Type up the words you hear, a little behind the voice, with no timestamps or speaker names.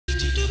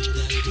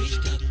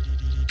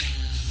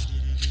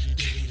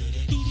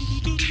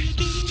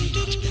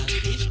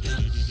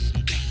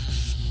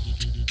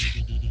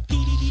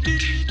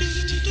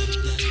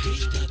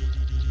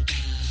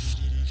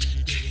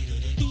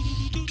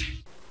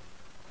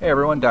Hey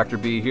everyone, Dr.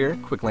 B here.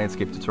 Quick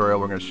landscape tutorial.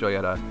 We're going to show you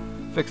how to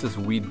fix this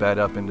weed bed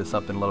up into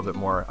something a little bit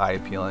more eye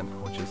appealing,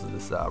 which is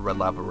this red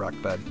lava rock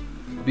bed.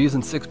 We'll be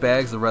using 6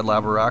 bags of red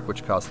lava rock,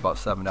 which costs about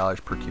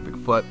 $7 per cubic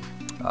foot.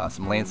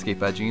 Some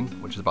landscape edging,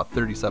 which is about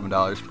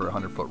 $37 for a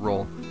 100-foot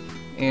roll.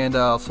 And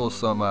also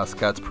some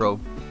Scotts Pro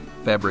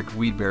fabric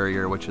weed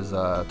barrier, which is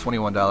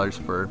 $21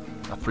 for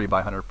a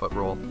 3x100-foot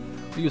roll.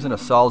 We're using a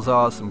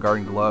Sawzall, some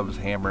garden gloves,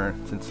 hammer,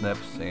 tin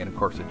snips, and of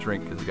course a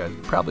drink, because you guys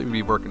will probably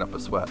be working up a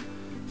sweat.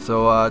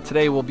 So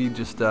today we'll be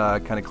just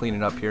kind of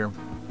cleaning up here.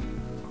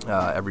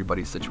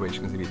 Everybody's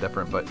situation is going to be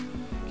different, but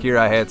here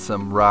I had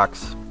some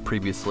rocks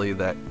previously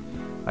that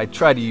I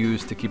tried to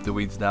use to keep the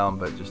weeds down,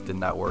 but just did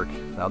not work.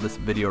 Now this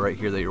video right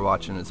here that you're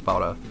watching is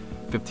about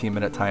a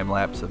 15-minute time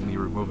lapse of me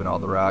removing all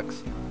the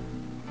rocks.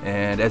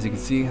 And as you can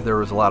see, there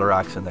was a lot of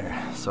rocks in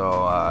there,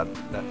 so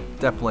that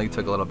definitely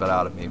took a little bit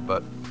out of me.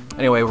 But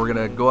anyway, we're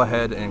going to go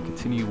ahead and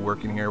continue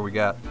working here. We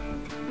got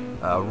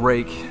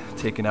rake,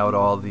 taking out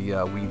all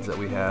the weeds that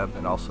we have,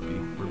 and also be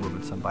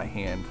removing some by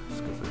hand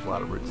because there's a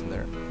lot of roots in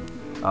there.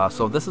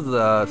 So this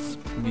is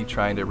me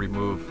trying to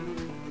remove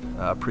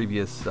a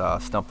previous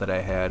stump that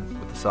I had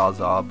with the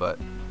Sawzall, but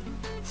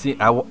see,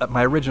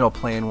 my original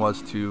plan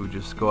was to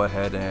just go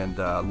ahead and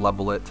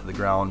level it to the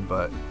ground,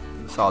 but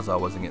the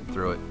Sawzall wasn't getting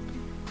through it.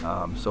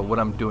 So what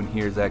I'm doing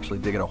here is actually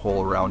digging a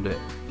hole around it,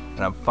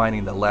 and I'm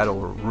finding the lateral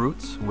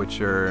roots,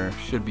 which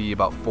should be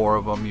about 4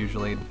 of them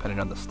usually, depending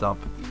on the stump.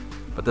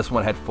 But this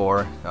one had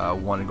 4,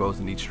 one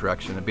goes in each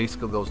direction, and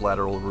basically those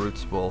lateral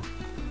roots will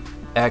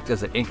act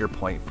as an anchor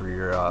point for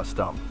your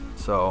stump.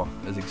 So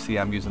as you can see,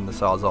 I'm using the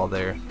Sawzall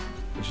there,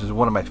 which is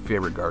one of my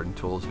favorite garden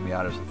tools, to be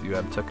honest with you.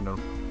 I've taken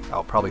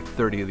out probably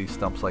 30 of these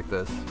stumps like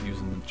this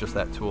using just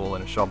that tool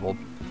and a shovel.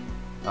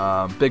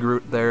 Big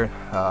root there,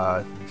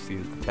 you see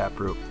the tap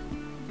root.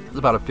 It's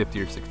about a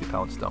 50 or 60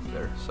 pound stump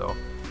there. So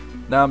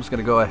now I'm just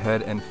going to go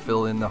ahead and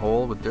fill in the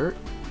hole with dirt,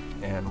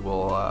 and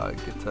we'll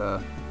get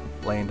to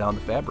laying down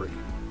the fabric.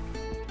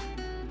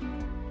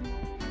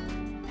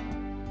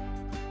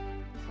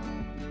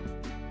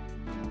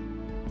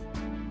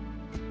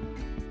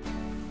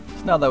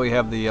 So now that we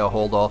have the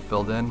hole all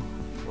filled in,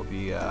 we'll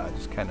be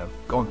just kind of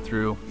going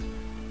through,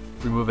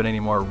 removing any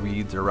more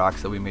weeds or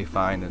rocks that we may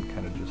find, and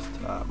kind of just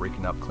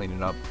raking up,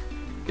 cleaning up,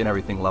 getting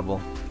everything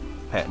level,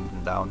 patting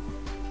it down.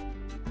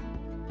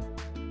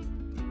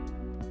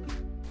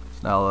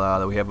 So now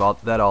that we have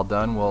that all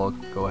done, we'll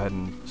go ahead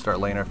and start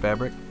laying our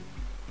fabric.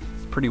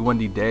 Pretty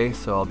windy day,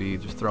 so I'll be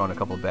just throwing a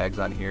couple of bags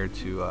on here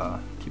to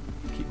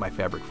keep my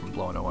fabric from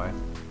blowing away.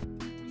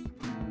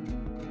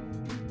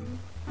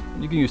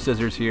 You can use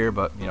scissors here,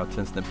 but you know,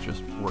 tin snips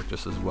just work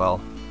just as well.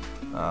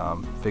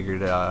 Figured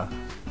you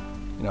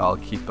know, I'll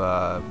keep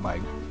my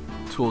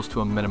tools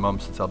to a minimum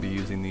since I'll be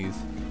using these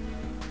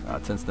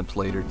tin snips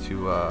later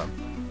to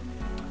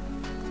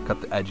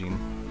cut the edging.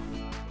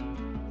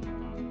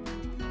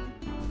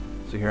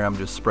 So here I'm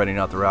just spreading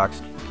out the rocks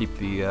to keep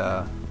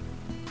the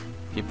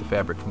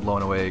fabric from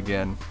blowing away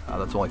again.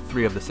 That's only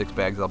 3 of the 6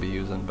 bags I'll be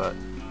using, but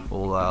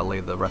we'll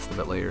lay the rest of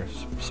it later.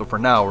 So for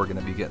now, we're going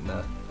to be getting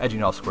the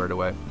edging all squared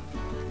away.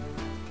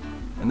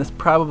 And this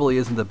probably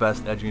isn't the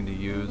best edging to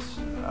use.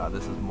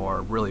 This is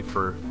more really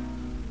for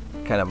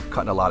kind of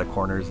cutting a lot of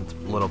corners. It's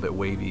a little bit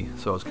wavy,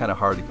 so it's kind of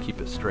hard to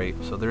keep it straight.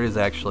 So there is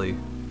actually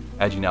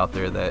edging out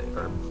there that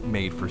are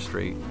made for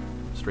straight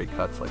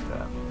cuts like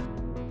that.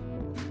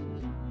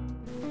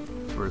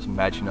 So we're just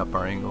matching up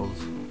our angles.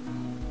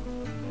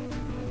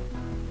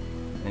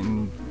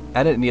 And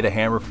I didn't need a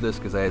hammer for this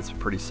because I had some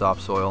pretty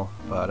soft soil,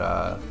 but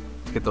to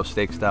get those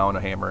stakes down, a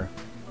hammer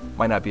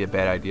might not be a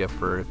bad idea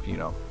for if you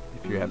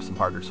have some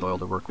harder soil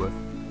to work with.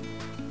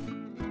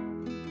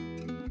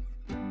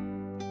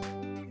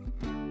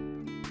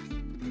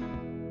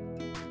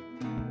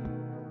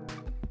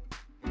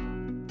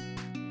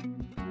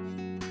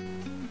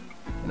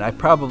 And I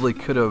probably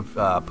could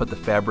have put the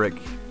fabric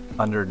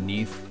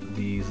underneath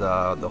these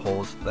the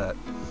holes that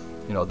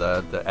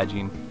the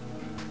edging.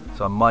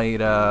 So I might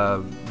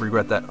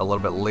regret that a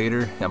little bit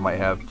later. I might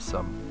have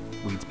some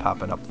weeds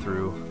popping up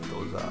through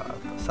those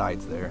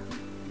sides there.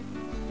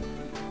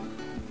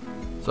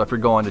 So if you're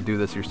going to do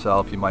this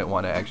yourself, you might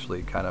want to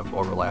actually kind of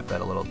overlap that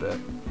a little bit.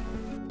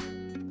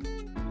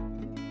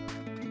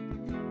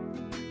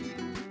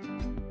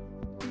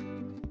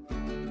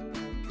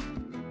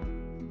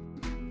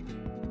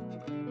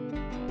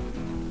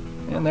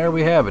 And there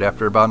we have it.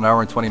 After about an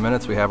hour and 20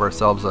 minutes, we have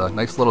ourselves a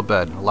nice little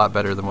bed, a lot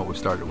better than what we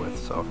started with.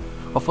 So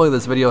hopefully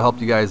this video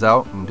helped you guys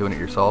out in doing it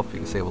yourself. You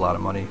can save a lot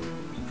of money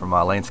from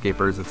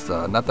landscapers. It's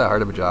not that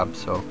hard of a job.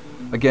 So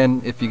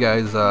again, if you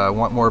guys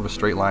want more of a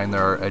straight line,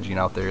 there are edging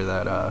out there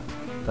that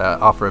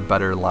offer a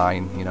better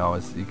line. You know,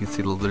 as you can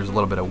see, there's a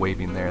little bit of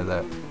waving there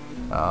that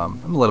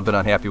I'm a little bit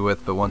unhappy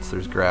with, but once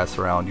there's grass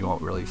around, you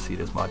won't really see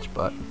it as much.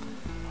 But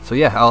so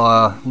yeah,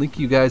 I'll link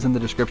you guys in the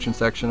description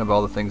section of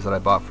all the things that I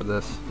bought for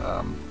this.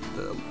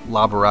 The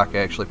lava rock I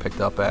actually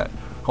picked up at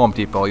Home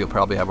Depot. You'll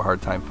probably have a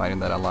hard time finding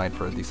that online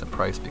for a decent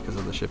price because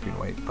of the shipping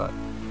weight. But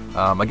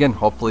again,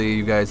 hopefully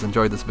you guys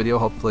enjoyed this video.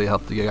 Hopefully it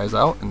helped you guys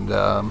out. And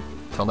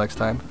until next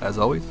time, as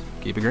always,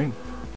 keep it green.